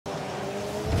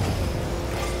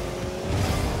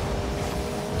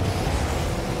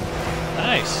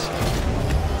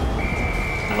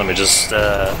we just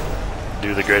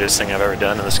do the greatest thing I've ever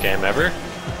done in this game ever?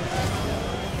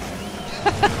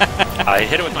 I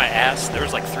hit it with my ass. There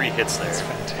was like 3 hits there. That's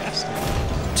fantastic.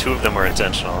 2 of them were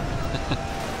intentional.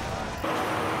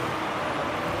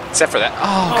 Except for that.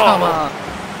 Oh, come on.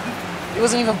 He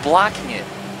wasn't even blocking it.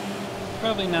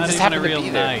 Probably not just even a happened to real be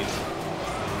there. knight.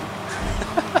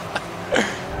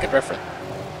 Good reference.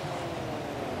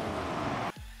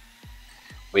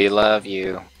 We love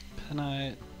you.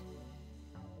 Knight.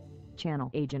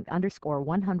 Channel agent underscore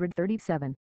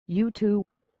 137. YouTube.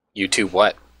 You two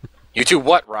what? You two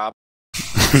what, Rob?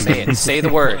 Say it. Say the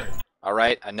word. All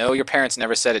right? I know your parents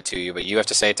never said it to you, but you have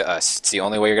to say it to us. It's the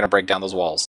only way you're going to break down those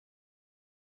walls.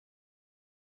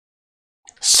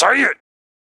 Say it!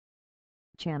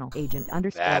 Channel agent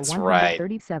underscore That's right.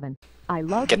 137. I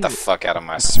love Get you. the fuck out of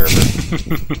my server.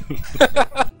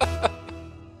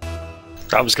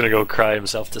 Rob's gonna go cry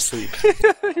himself to sleep.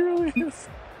 He really is.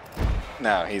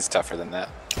 No, he's tougher than that.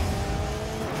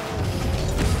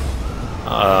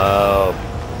 Oh,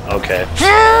 okay.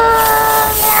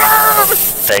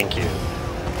 Thank you.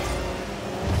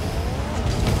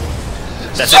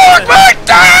 That's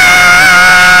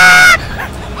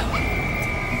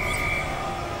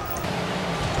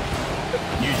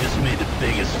You just made the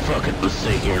biggest fucking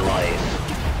mistake in your life.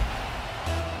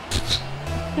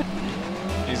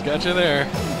 He's got you there.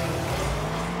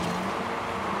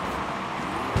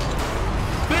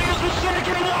 Biggest mistake in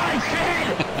your life,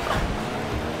 kid!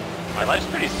 My life's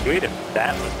pretty sweet if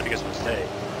that was the biggest mistake.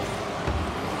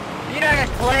 You're not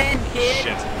gonna plan, kid.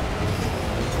 Shit.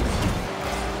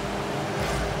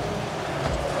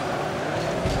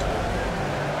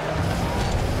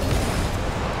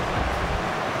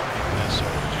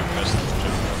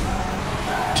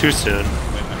 Too soon.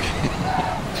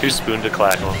 Too spoon to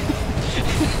clackle.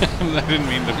 I didn't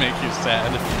mean to make you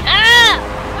sad. Ah!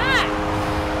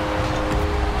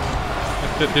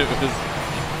 It was...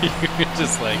 You were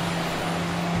just like...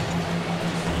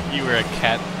 You were a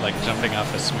cat, like, jumping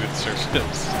off a smooth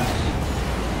surface.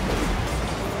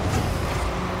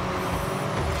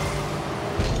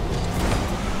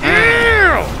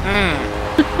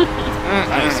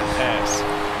 Nice pass.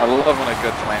 I love when a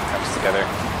good plan comes together.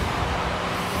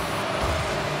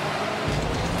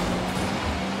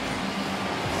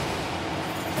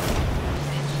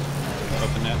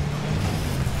 Open net.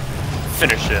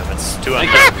 Finish him. It's 2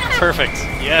 under. Perfect.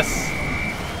 Yes.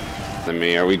 Than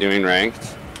me. Are we doing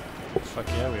ranked? Fuck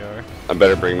yeah, we are. I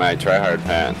better bring my tryhard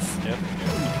pants. Yep.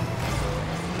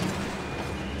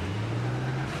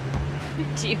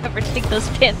 Do you ever take those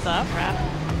pants off, Rob?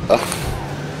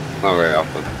 Not very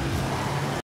often.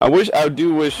 I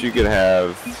do wish you could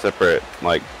have separate,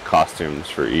 like, costumes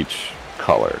for each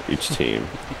color, each team.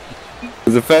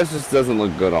 Because the Fez just doesn't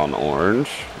look good on orange.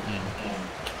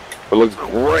 It looks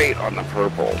great on the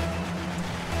purple.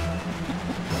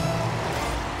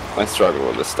 I struggle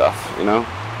with this stuff, you know?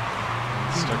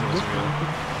 Struggle is real.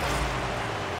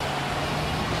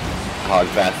 Hog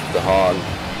fast the hog.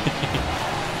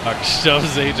 Hawk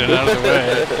shoves agent out of the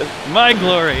way. My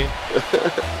glory!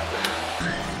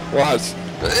 Watch.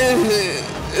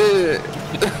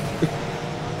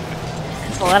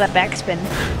 It's a lot of backspin.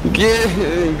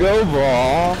 Go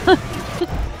ball.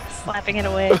 Slapping it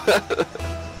away.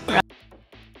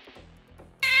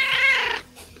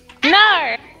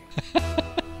 No!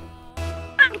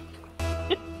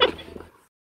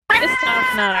 Piss off,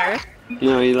 no.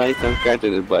 No, he likes them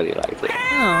scratching his buddy like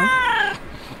that.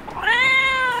 Oh.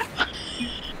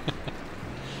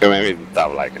 Or maybe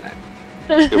stop liking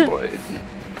it. Good boy.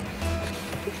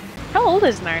 How old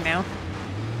is Nar now?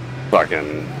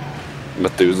 Fucking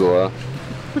Methuselah.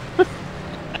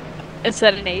 Is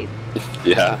that an 8?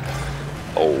 Yeah.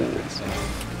 Oh.